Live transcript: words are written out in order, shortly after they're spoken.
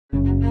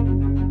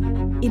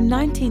In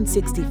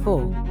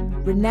 1964,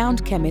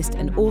 renowned chemist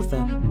and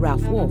author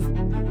Ralph Wolf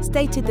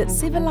stated that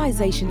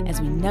civilization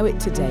as we know it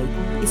today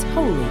is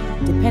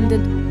wholly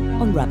dependent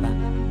on rubber.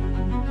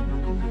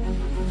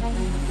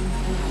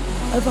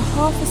 Over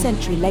half a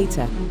century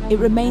later, it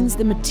remains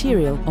the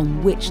material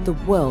on which the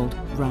world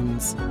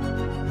runs.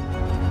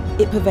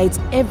 It pervades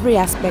every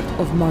aspect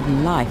of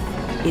modern life.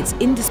 It's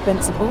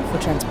indispensable for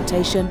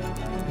transportation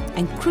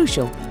and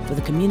crucial for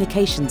the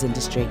communications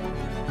industry.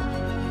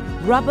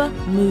 Rubber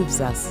moves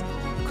us,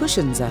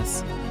 cushions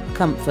us,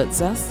 comforts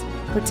us,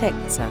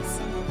 protects us,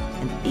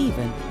 and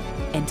even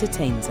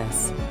entertains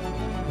us.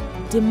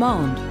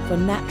 Demand for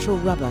natural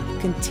rubber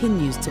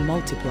continues to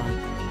multiply,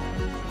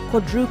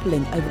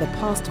 quadrupling over the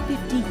past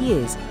 50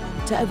 years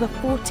to over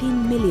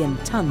 14 million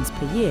tons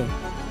per year.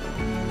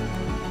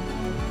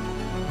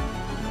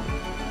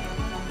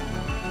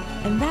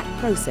 And that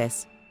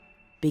process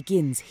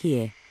begins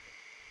here,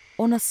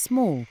 on a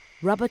small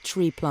rubber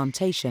tree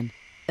plantation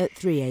at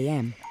 3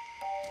 a.m.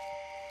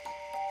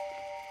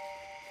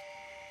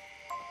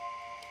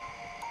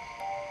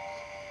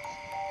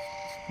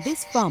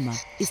 This farmer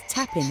is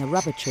tapping a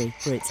rubber tree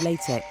for its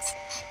latex.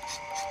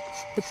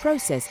 The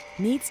process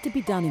needs to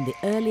be done in the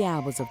early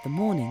hours of the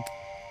morning,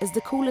 as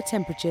the cooler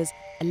temperatures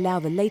allow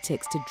the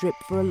latex to drip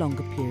for a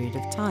longer period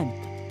of time.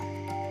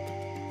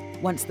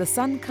 Once the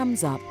sun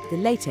comes up, the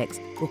latex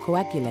will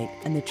coagulate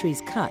and the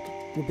tree's cut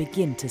will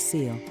begin to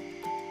seal.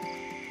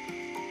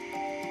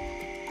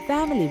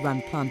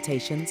 Family-run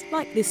plantations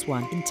like this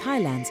one in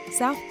Thailand's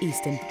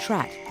southeastern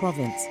Trat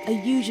province are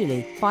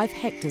usually 5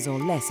 hectares or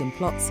less in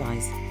plot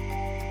size.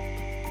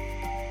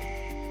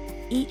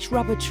 Each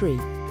rubber tree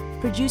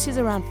produces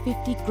around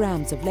 50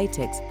 grams of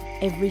latex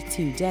every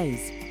 2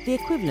 days, the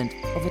equivalent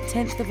of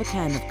 1/10 of a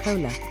can of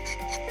cola.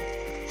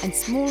 And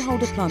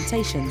smallholder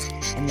plantations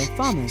and their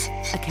farmers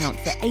account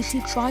for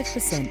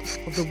 85%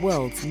 of the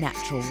world's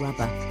natural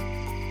rubber.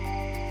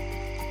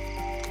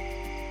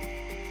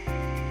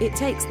 It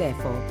takes,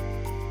 therefore,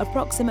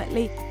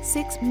 approximately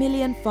 6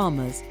 million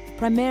farmers,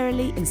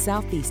 primarily in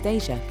Southeast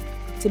Asia,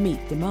 to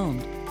meet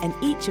demand, and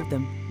each of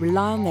them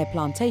rely on their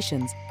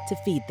plantations to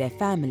feed their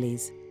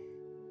families.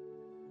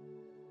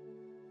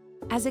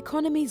 As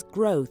economies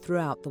grow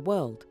throughout the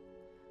world,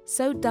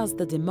 so does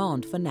the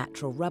demand for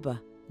natural rubber,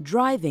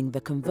 driving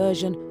the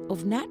conversion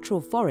of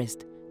natural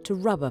forest to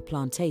rubber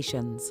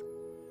plantations.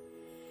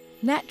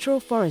 Natural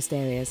forest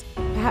areas,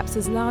 perhaps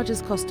as large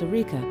as Costa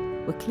Rica,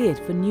 were cleared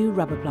for new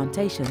rubber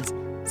plantations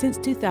since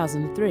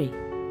 2003.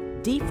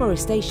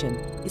 Deforestation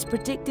is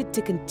predicted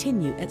to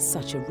continue at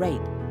such a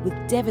rate, with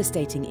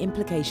devastating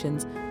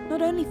implications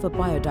not only for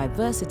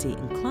biodiversity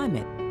and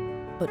climate,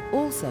 but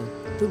also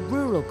the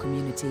rural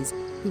communities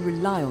who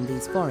rely on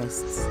these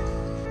forests.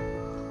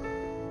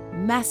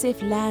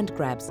 Massive land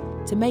grabs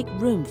to make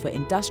room for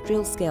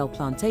industrial-scale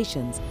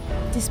plantations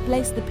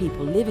displace the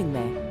people living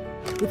there,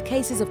 with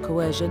cases of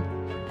coercion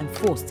and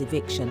forced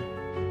eviction.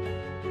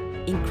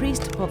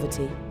 Increased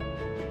poverty,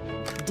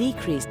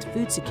 decreased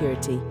food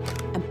security,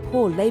 and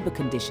poor labour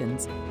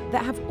conditions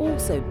that have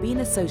also been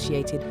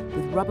associated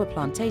with rubber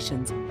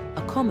plantations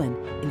are common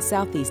in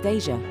Southeast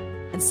Asia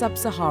and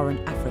Sub-Saharan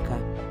Africa.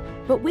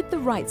 But with the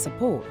right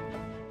support,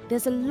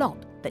 there's a lot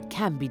that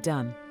can be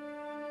done.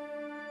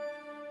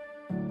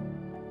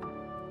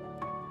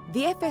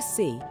 The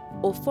FSC,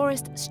 or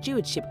Forest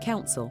Stewardship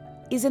Council,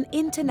 is an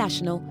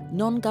international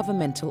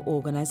non-governmental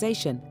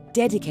organisation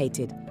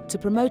dedicated to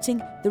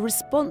promoting the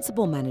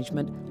responsible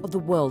management of the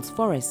world's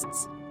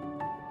forests.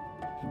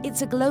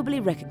 It's a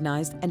globally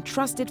recognised and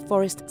trusted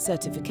forest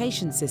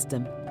certification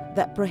system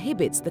that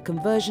prohibits the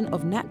conversion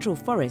of natural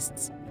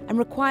forests and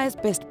requires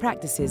best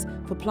practices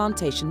for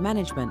plantation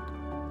management.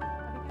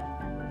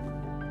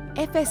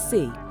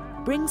 FSC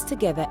brings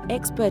together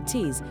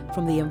expertise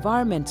from the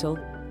environmental,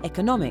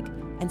 economic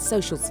and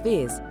social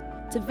spheres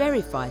to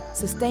verify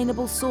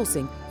sustainable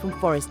sourcing from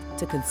forest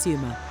to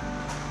consumer.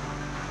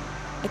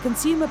 A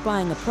consumer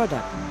buying a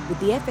product with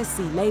the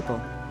FSC label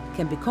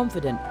can be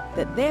confident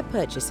that their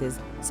purchases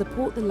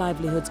support the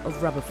livelihoods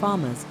of rubber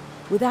farmers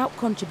without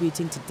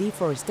contributing to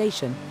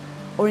deforestation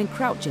or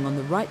encroaching on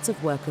the rights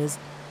of workers,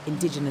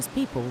 indigenous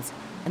peoples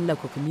and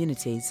local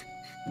communities.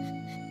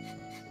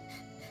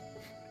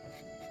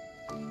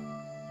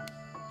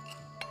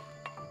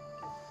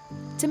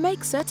 To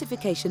make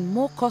certification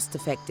more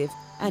cost-effective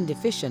and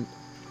efficient,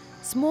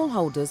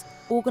 smallholders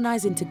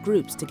organise into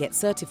groups to get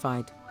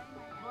certified.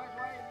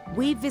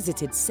 We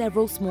visited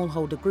several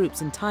smallholder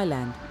groups in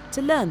Thailand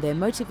to learn their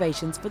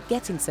motivations for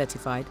getting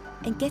certified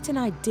and get an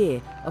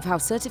idea of how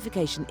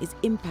certification is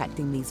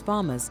impacting these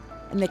farmers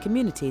and their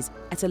communities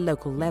at a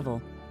local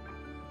level.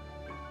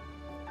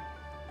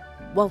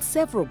 While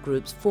several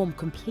groups form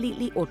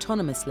completely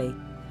autonomously,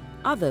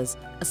 others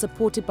are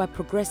supported by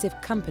progressive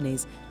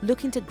companies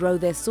looking to grow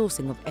their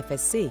sourcing of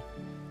FSC.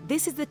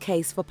 This is the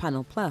case for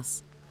Panel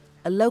Plus,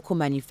 a local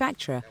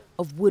manufacturer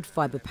of wood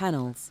fibre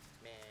panels.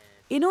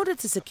 In order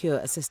to secure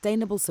a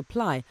sustainable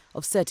supply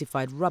of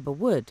certified rubber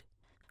wood,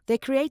 they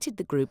created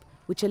the group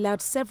which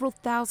allowed several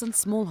thousand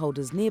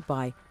smallholders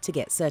nearby to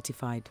get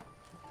certified.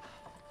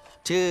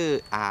 ชื่อ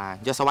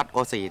ยศวัฒน์โอ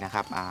สีนะค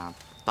รับ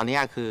ตอนนี้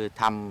คือ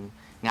ท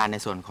ำงานใน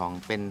ส่วนของ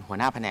เป็นหัว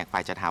หน้าแผนกฝ่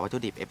ายจัดหาวัตถุ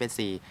ดิบ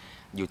FSC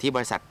อยู่ที่บ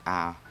ริษัท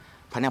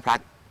พนักพลัด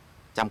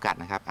จำกัด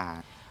นะครับ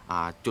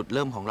จุดเ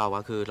ริ่มของเรา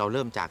ก็คือเราเ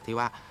ริ่มจากที่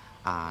ว่า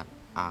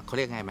เขาเ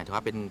รียกไงหมายถึง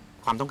ว่าเป็น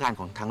ความต้องการ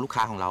ของทางลูกค้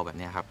าของเราแบบ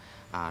นี้ครับ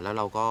แล้วเ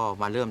ราก็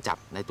มาเริ่มจับ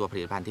ในตัวผ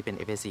ลิตภัณฑ์ที่เป็น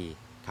FSC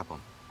ครับผ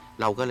ม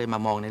เราก็เลยมา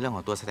มองในเรื่องข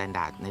องตัว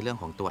Standard ในเรื่อง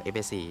ของตัว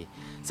FSC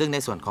ซึ่งใน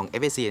ส่วนของ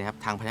FSC นะครับ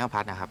ทางพนักพ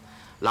ลัดนะครับ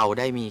เรา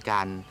ได้มีก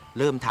าร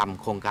เริ่มท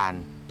ำโครงการ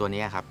ตัว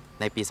นี้ครับ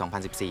ในปี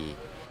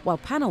 2014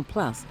 While Panel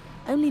Plus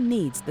only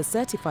needs the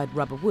certified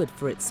rubber wood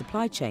for its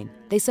supply chain,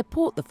 they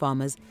support the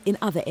farmers in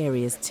other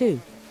areas too,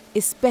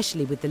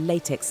 especially with the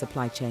latex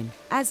supply chain,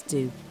 as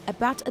do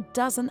about a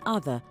dozen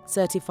other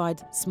certified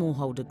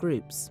smallholder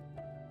groups.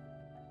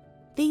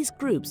 These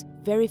groups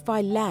verify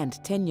land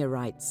tenure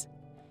rights,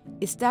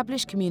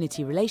 establish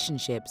community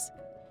relationships,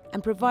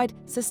 and provide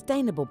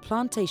sustainable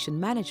plantation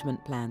management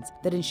plans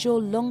that ensure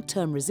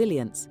long-term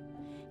resilience,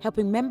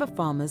 helping member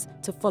farmers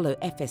to follow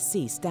FSC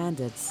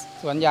standards.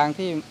 สวนยาง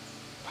ที่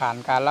ผ่าน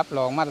การรับร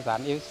องมาตรฐาน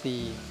FSC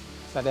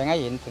แสดงให้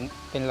เห็นถึง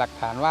เป็นหลัก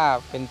ฐานว่า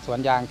เป็นสวน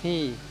ยางที่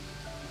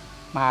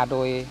มาโด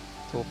ย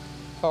ถูก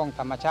ต้องธ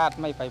รรมชาติ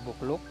ไม่ไปบุก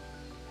รุก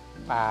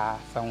ป่า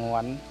สงว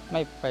นไ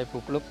ม่ไปบุ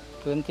กรุก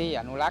พื้นที่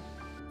อนุรักษ์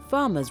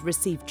Farmers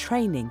receive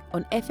training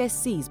on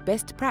FSC's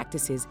best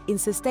practices in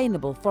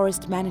sustainable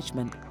forest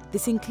management.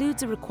 This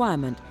includes a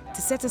requirement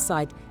to set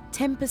aside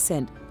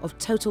 10% of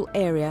total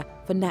area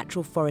for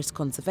natural forest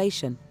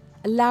conservation,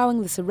 allowing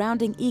the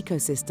surrounding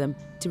ecosystem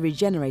to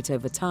regenerate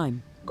over time.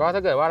 ก็ถ้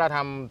าเกิดว่าเราท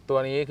ำตัว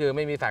นี้คือไ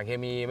ม่มีสารเค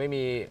มีไม่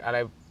มีอะไร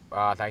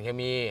สารเค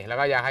มีแล้ว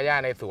ก็ยาฆ่าหญ้า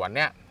ในสวนเ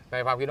นี่ยใน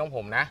ความคิดของผ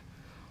มนะ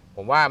ผ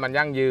มว่ามัน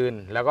ยั่งยืน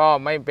แล้วก็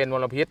ไม่เป็นม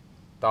ลพิษ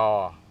ต่อ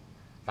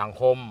สัง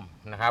คม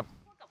นะครับ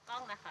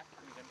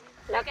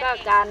แล้วก็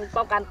การ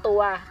ป้องกันตั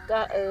วก็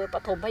ป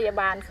ฐมพยา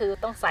บาลคือ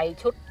ต้องใส่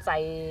ชุดใส่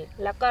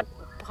แล้วก็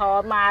พอ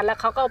มาแล้ว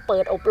เขาก็เปิ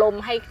ดอบรม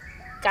ให้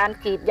การ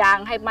กรีดยาง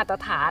ให้มาตร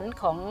ฐาน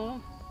ของ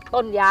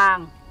ต้นยาง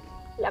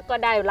แล้วก็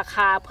ได้ราค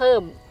าเพิ่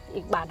ม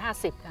อีก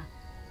1.50 ค่ะ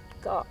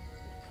ก็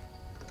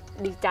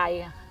ดีใจ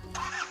ค่ะ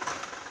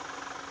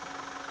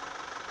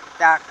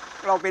จาก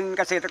เราเป็นเ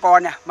กษตรกร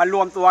เนี่ยมาร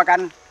วมตัวกัน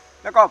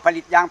แล้วก็ผ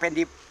ลิตยางแผ่น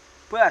ดิบ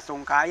เพื่อส่ง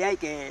ขายให้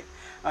แก่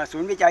ศู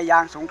นย์วิจัยยา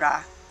งสงขลา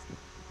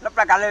รับป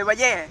ระกันเลยว่า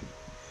เย่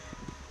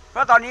เพร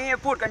าะตอนนี้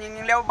พูดกันจ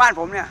ริงๆแล้วบ้าน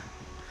ผมเนี่ย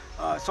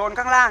โซน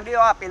ข้างล่างที่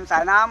ว่าเป็นสา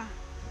ยน้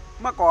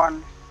ำเมื่อก่อน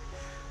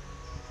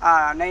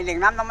ในแหล่ง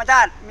น้ำธรรมช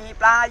าติมี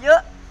ปลาเยอ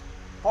ะ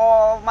พอ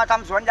มาท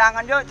ำสวนยาง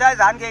กันเยอะใช้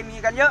สารเคมี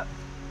กันเยอะ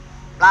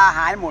ปลาห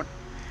ายหมด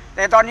แ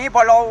ต่ตอนนี้พ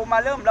อเรามา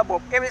เริ่มระบบ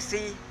FSC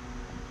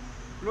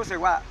รู้สึก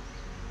ว่า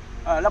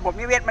ระบบ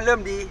นิเวศมันเริ่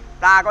มดี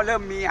ปลาก็เริ่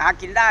มมีหา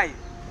กินได้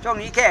ช่วง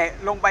นี้แค่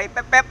ลงไปแ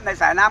ป๊บๆใน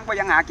สายน้ำก็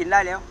ยังหากินได้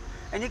แล้ว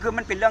อันนี้คือ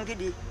มันเป็นเรื่องที่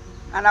ดี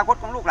อนาคต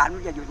ของลูกหลาน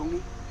มันจะอยู่ตรง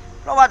นี้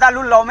เพราะว่าถ้า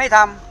รุ่นเราไม่ท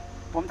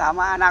ำผมถาม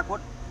ว่าอนาคต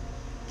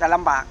จะล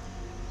ำบาก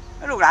แ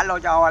ล้วลูกหลานเรา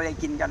จะเอาอะไร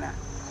กินกันนะ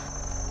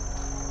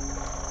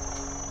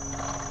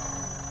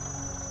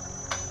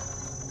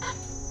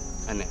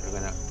อันนี้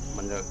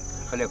มันจะ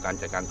เขาเรียกการ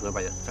จัดการสวนไป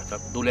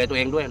ดูแลตัวเ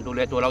องด้วยดูแ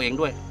ลตัวเราเอง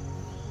ด้วย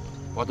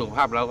พอสุขภ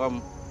าพเราก็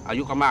อา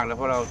ยุก็มากแล้วเ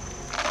พราะเ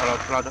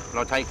ร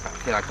าใช้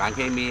สารเค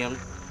มี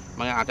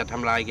มันอาจจะท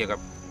ำลายเกี่ยวกับ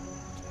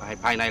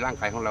ภายในร่าง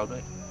กายของเราด้ว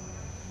ย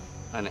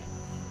อันนี้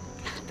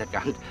จัดก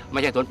ารไ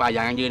ม่ใช่สวนป่าอย่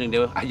างยั่งยืนอย่างเดี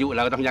ยวอายุเร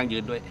าก็ต้องยั่งยื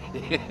นด้วย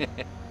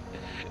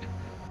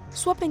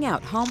Swapping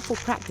out harmful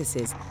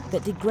practices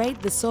that degrade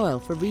the soil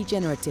for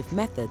regenerative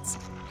methods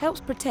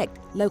helps protect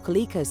local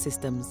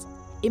ecosystems,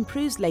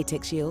 improves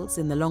latex yields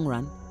in the long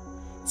run,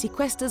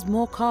 sequesters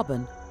more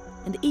carbon,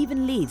 and even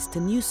leads to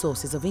new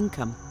sources of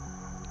income.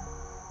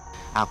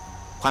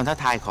 ความท้า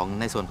ทายของ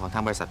ในส่วนของท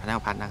างบริษัทพนัก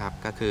พัฒน์นะครับ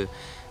ก็คือ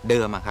เดิ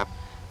มครับ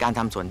การท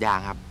ำสวนยาง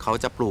ครับเขา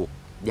จะปลูก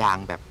ยาง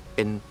แบบเ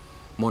ป็น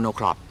โมโนค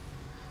รอป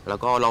แล้ว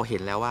ก็เราเห็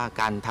นแล้วว่า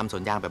การทำส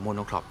วนยางแบบโมโน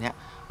ครอปเนี่ย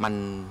มัน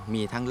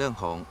มีทั้งเรื่อง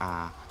ของ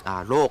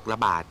โรคระ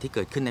บาดที่เ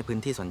กิดขึ้นในพื้น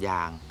ที่สวนย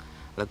าง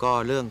แล้วก็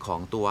เรื่องของ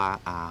ตัว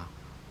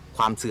ค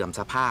วามเสื่อม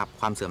สภาพ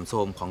ความเสื่อมโทร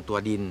มของตัว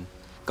ดิน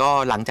ก็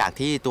หลังจาก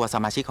ที่ตัวส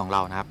มาชิกของเร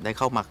านะครับได้เ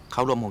ข้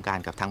าร่วมโครงการ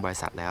กับทางบริ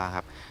ษัทแล้วค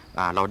รับ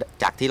เรา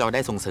จากที่เราไ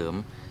ด้ส่งเสริม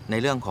ใน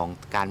เรื่องของ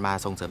การมา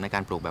ส่งเสริมในกา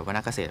รปลูกแบบวรรณ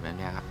เกษตรแบบ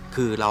นี้ครับ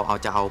คือเรา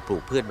จะเอาปลู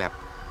กพืชแบบ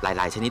ห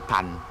ลายๆชนิดพั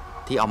นธุ์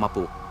ที่เอามาป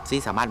ลูกที่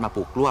สามารถมาป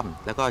ลูกร่วม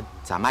แล้วก็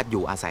สามารถอ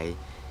ยู่อาศัย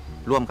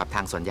ร่วมกับท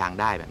างสวนยาง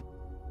ได้แบบ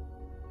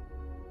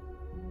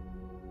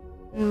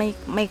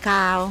ไม่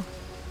ข่าว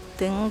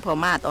ถึงพอ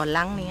มาตอนห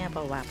ลังเนี่ยเพ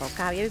ราะว่าพอ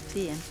ข้าวเยอะ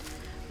สิ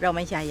เราไ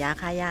ม่ใช้ยา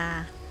ฆ่าหญ้า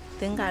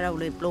ถึงก็เรา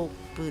เลยปลูก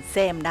พืชแซ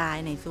มได้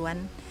ในสวน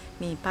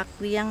มีผัก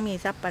เลี้ยงมี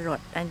สับปะรด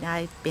อะไร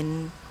เป็น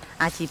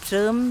อาชีพเส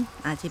ริม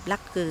อาชีพหลั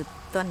กคือ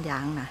ต้นยา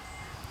งนะ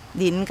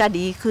ดินก็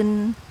ดีขึ้น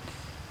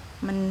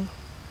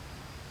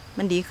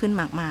มันดีขึ้น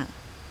มาก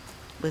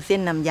ๆเปอร์เซ็น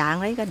ต์น้ำยาง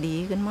อะไรก็ดี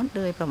ขึ้นหมดเ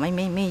ลยเพราะ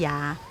ไม่ยา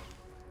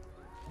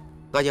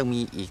ก็ยังมี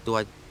อีก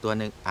ตัว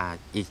หนึ่ง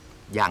อีก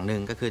อย่างหนึ่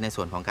งก็คือใน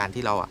ส่วนของการ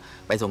ที่เรา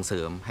ไปส่งเส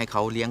ริมให้เข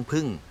าเลี้ยง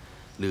ผึ้ง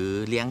หรือ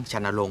เลี้ยงช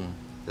นรงค์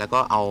แล้วก็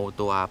เอา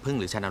ตัวผึ้ง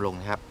หรือชนรงค์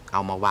นะครับเอ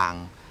ามาวาง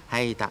ใ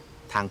ห้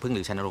ทางผึ้งห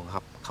รือชนรงค์ค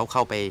รับเขาเข้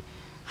าไป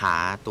หา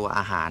ตัวอ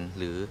าหาร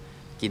หรือ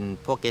กิน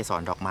พวกเกส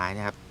รดอกไม้น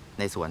ะครับ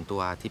ในสวนตั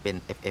วที่เป็น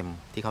FM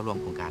ที่เข้าร่วม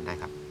โครงการได้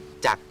ครับ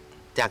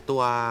จากตั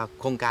ว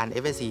โครงการ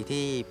FSC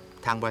ที่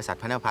ทางบริษัท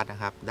พันธพัฒน์น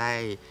ะครับได้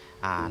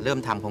เริ่ม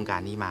ทำโครงกา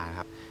รนี้มาค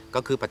รับ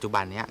ก็คือปัจจุ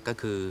บันนี้ก็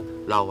คือ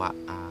เรา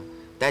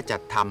ได้จั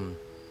ด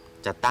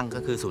ตั้งก็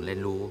คือศูนย์เรีย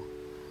นรู้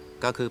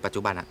ก็คือปัจ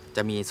จุบันจ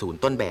ะมีศูนย์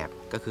ต้นแบบ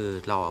ก็คือ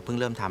เราเพิ่ง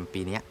เริ่มทำ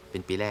ปีนี้เป็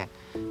นปีแรก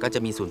ก็จะ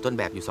มีศูนย์ต้น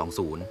แบบอยู่2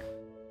 ศูนย์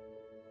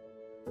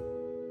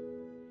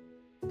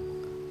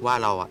ว่า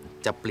เรา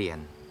จะเปลี่ย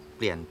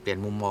น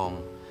มุมมอง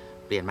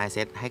เปลี่ยน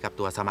mindset ให้กับ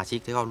ตัวสมาชิก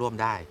ที่เข้าร่วม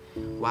ได้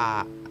ว่า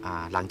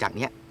หลังจาก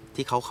นี้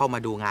ที่เขาเข้ามา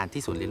ดูงาน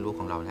ที่ศูนย์เรียนรู้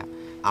ของเราแล้ว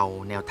เอา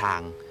แนวทาง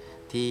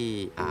ที่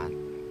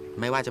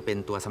ไม่ว่าจะเป็น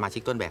ตัวสมาชิ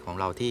กต้นแบบของ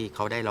เราที่เข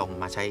าได้ลอง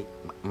มาใช้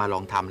มาล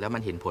องทำแล้วมั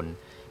นเห็นผล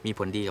มีผ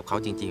ลดีกับเขา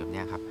จริงๆแบบ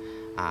นี้ครับ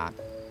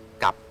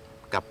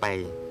กลับไป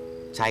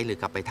ใช้หรือ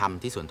กลับไปท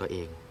ำที่สวนตัวเอ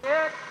ง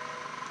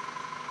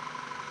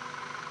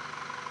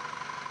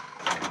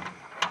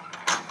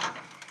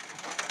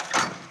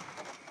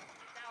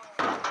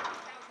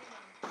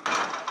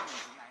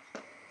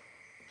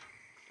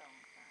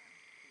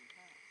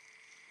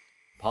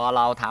พอเ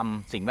ราท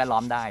ำสิ่งแวดล้อ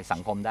มได้สั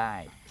งคมได้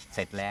เส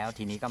ร็จแล้ว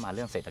ทีนี้ก็มาเ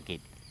รื่องเศรษฐกิจ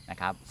นะ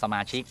ครับสม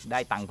าชิกได้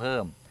ตังค์เพิ่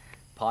ม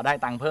พอได้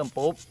ตังค์เพิ่ม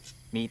ปุ๊บ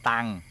มีตั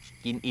งค์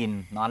กินอิ่ม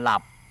นอนหลั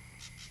บ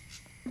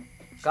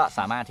ก็ส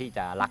ามารถที่จ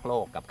ะรักโล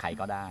กกับใคร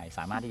ก็ได้ส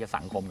ามารถที่จะ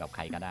สังคมกับใค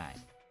รก็ได้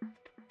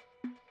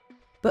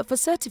But for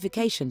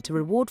certification to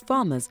reward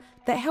farmers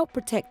that help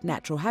protect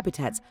natural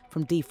habitats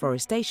from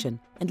deforestation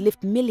and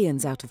lift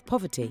millions out of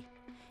poverty,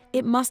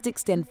 it must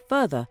extend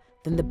further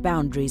than the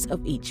boundaries of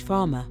each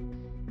farmer.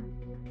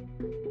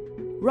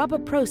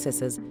 Rubber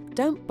processors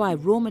don't buy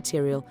raw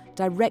material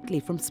directly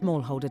from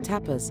smallholder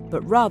tappers,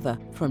 but rather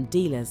from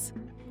dealers.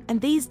 And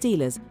these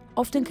dealers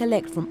often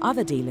collect from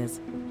other dealers,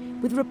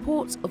 with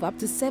reports of up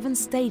to 7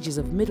 stages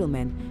of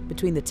middlemen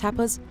between the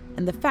tappers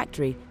and the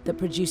factory that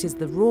produces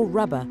the raw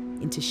rubber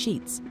into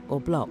sheets or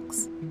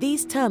blocks.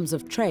 These terms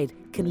of trade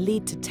can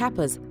lead to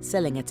tappers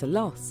selling at a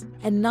loss,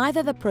 and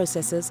neither the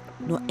processors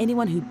nor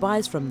anyone who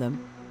buys from them,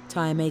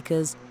 tyre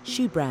makers,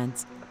 shoe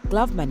brands,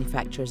 glove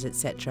manufacturers,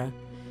 etc.,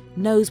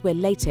 knows where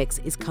latex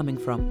is coming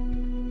from.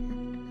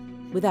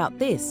 Without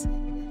this,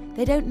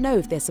 they don't know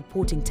if they're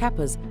supporting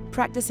tappers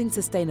practicing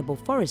sustainable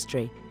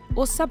forestry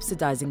or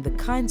subsidizing the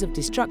kinds of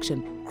destruction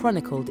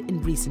chronicled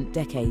in recent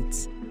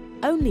decades.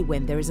 Only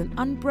when there is an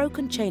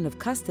unbroken chain of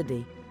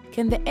custody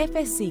can the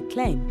FSC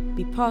claim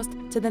be passed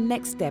to the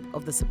next step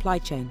of the supply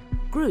chain.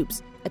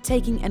 Groups are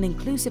taking an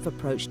inclusive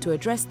approach to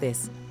address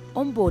this,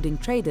 onboarding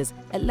traders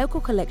at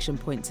local collection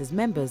points as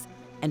members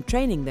and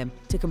training them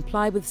to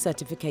comply with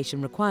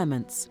certification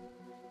requirements.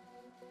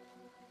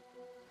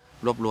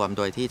 รวบรวมโ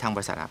ดยที่ทางบ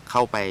ริษัทเข้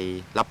าไป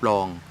รับรอ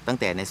งตั้ง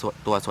แต่ใน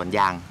ตัวสวนย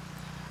าง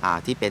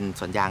ที่เป็น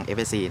สวนยาง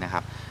FSC นะค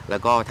รับแล้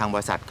วก็ทางบ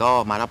ริษัทก็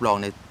มารับรอง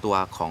ในตัว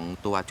ของ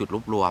ตัวจุดร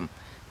วบรวม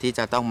ที่จ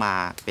ะต้องมา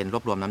เป็นร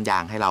วบรวมน้ำยา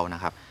งให้เราน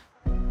ะครับ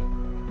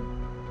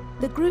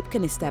The group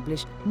can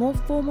establish more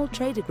formal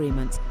trade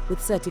agreements with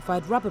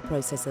certified rubber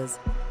processors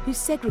who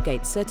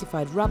segregate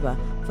certified rubber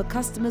for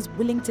customers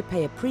willing to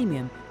pay a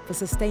premium for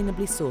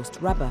sustainably sourced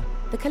rubber.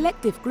 The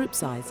collective group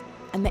size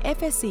and the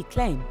FSC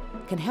claim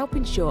can help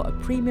ensure a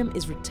premium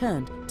is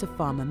returned to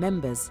farmer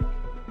members.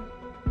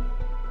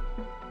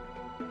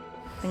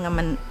 ถึงกับ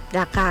มัน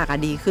ราคาก็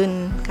ดีขึ้น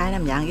ขายน้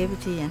ำยางเยอะไป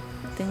ที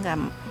ถึงกับ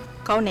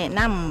เขาแนะ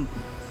น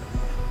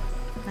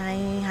ำใ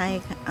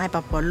ห้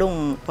ปอ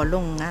ล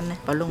งงานนะ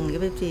ปอลงเยอ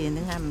ะไปที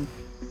ถึงกับ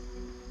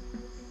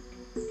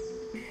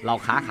เรา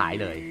ค้าขาย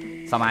เลย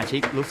สมาชิ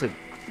กรู้สึก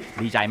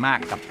ดีใจมาก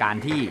กับการ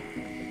ที่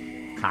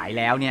ขาย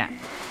แล้วเนี่ย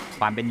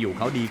ความเป็นอยู่เ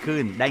ขาดีขึ้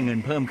นได้เงิน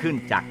เพิ่มขึ้น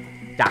จา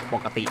กป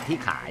กติที่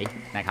ขาย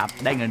นะครับ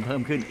ได้เงินเพิ่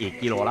มขึ้นอีก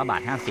กิโลละ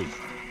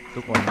1.50 ทุ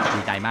กคน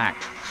ดีใจมาก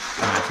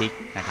สมาชิก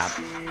นะครับ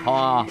พอ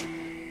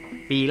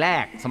ปีแร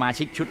กสมา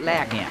ชิกชุดแร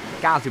กเนี่ย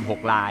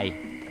96 ราย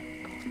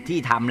ที่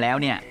ทำแล้ว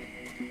เนี่ย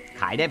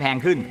ขายได้แพง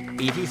ขึ้น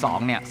ปีที่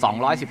2เนี่ย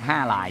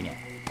215 รายเนี่ย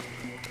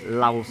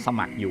เราส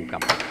มัครอยู่กั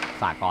บ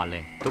สหกรณ์เล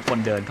ยทุกคน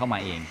เดินเข้ามา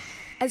เอง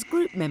As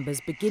group members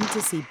begin to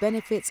see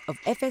benefits of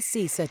FSC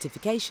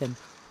certification,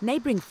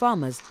 neighbouring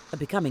farmers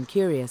are becoming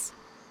curious.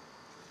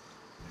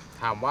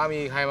 ถามว่ามี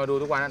ใครมาดู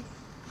ทุกวันนั้น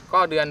ก็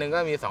เดือนหนึ่งก็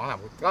มี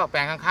2-3ก็แปล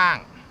งข้าง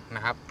ๆน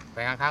ะครับแปล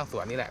งข้างๆส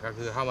วนนี่แหละก็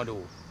คือเข้ามาดู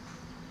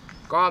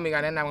ก็มีกา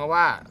รแนะนำกัน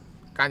ว่า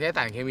การใช้ส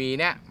ารเคมี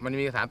เนี่ยมัน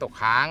มีสารตก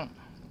ค้าง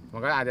มั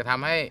นก็อาจจะท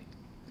ำให้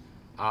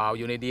อ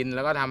ยู่ในดินแ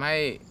ล้วก็ทำให้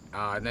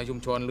ในชุม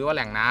ชนหรือว่าแห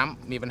ล่งน้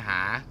ำมีปัญหา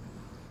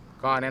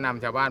ก็แนะน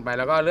ำชาวบ้านไปแ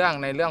ล้วก็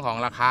ในเรื่องของ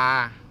ราคา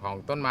ของ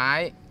ต้นไม้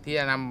ที่จ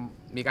ะ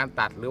มีการ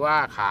ตัดหรือว่า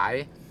ขาย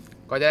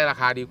ก็จะได้รา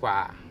คาดีกว่า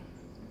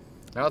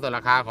แล้วก็ส่วนร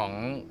าคาของ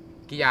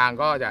ขี้ยาง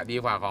ก็จะดี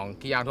กว่าของ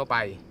ขี้ยางทั่วไป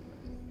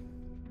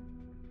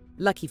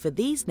Lucky for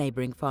these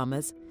neighbouring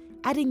farmers,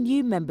 adding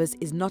new members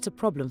is not a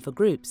problem for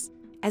groups,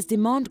 as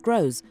demand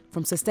grows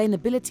from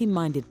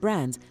sustainability-minded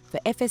brands for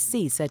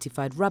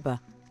FSC-certified rubber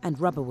and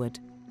rubberwood.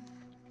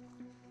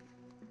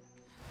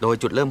 โดย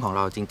จุดเริ่มของเ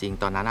ราจริง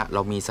ๆตอนนั้นเร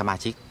ามีสมา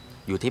ชิก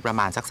อยู่ที่ประ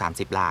มาณสัก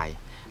30 ราย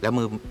แล้ว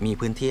มี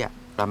พื้นที่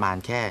ประมาณ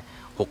แค่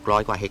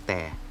600 กว่าเฮกแต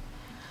ร์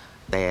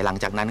แต่หลัง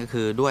จากนั้นก็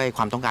คือด้วยค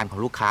วามต้องการของ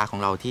ลูกค้าของ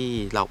เราที่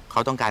เข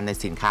าต้องการใน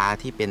สินค้า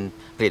ที่เป็น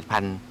ผลิตภั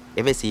ณฑ์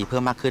FSC เพิ่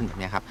มมากขึ้นแบบ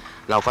นี้ครับ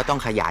เราก็ต้อง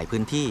ขยาย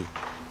พื้นที่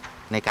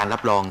ในการรั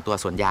บรองตัว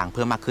สวนยางเ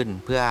พิ่มมากขึ้น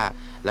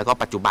แล้วก็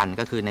ปัจจุบัน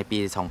ก็คือในปี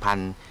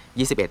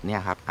 2021 เนี่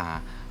ยครับ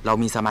เรา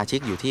มีสมาชิก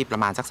อยู่ที่ประ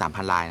มาณสัก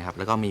 3,000 รายนะครับ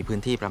แล้วก็มีพื้น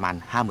ที่ประมาณ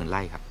 50,000 ไ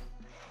ร่ครับ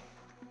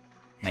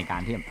ในกา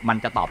รที่มัน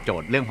จะตอบโจ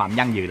ทย์เรื่องความ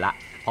ยั่งยืนละ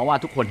เพราะว่า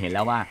ทุกคนเห็นแ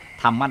ล้วว่า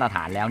ทำมาตรฐ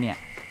านแล้วเนี่ย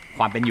ค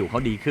วามเป็นอยู่เขา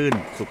ดีขึ้น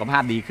สุขภา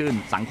พดีขึ้น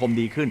สังคม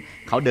ดีขึ้น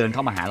เขาเดินเข้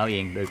ามาหาเราเอ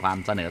งโดยความ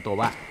เสนอตัว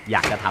ว่าอย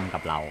ากจะทำกั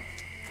บเรา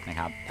นะค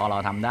รับพอเรา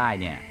ทำได้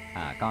เนี่ย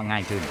ก็ง่า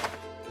ยขึ้น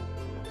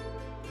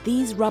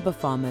These rubber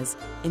farmers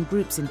in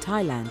groups in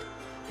Thailand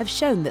have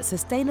shown that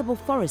sustainable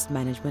forest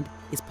management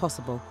is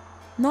possible,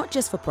 not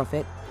just for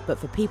profit, but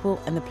for people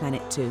and the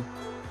planet too.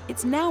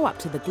 It's now up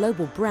to the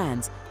global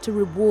brands to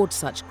reward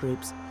such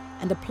groups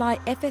and apply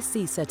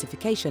FSC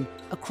certification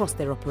across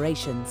their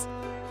operations.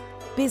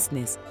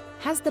 Business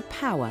has the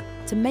power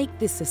to make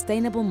this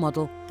sustainable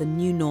model the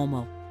new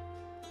normal,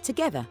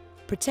 together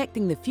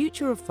protecting the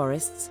future of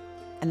forests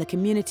and the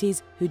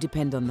communities who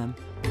depend on them.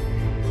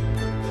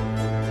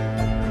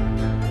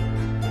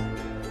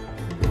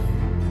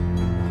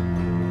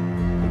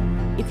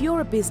 If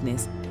you're a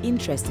business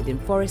interested in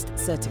forest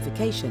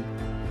certification,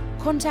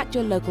 contact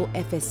your local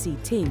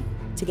FSC team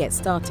to get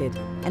started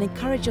and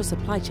encourage your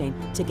supply chain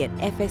to get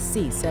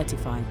FSC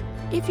certified.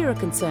 If you're a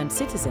concerned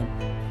citizen,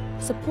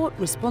 support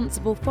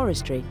responsible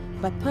forestry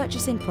by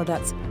purchasing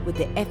products with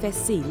the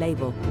FSC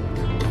label.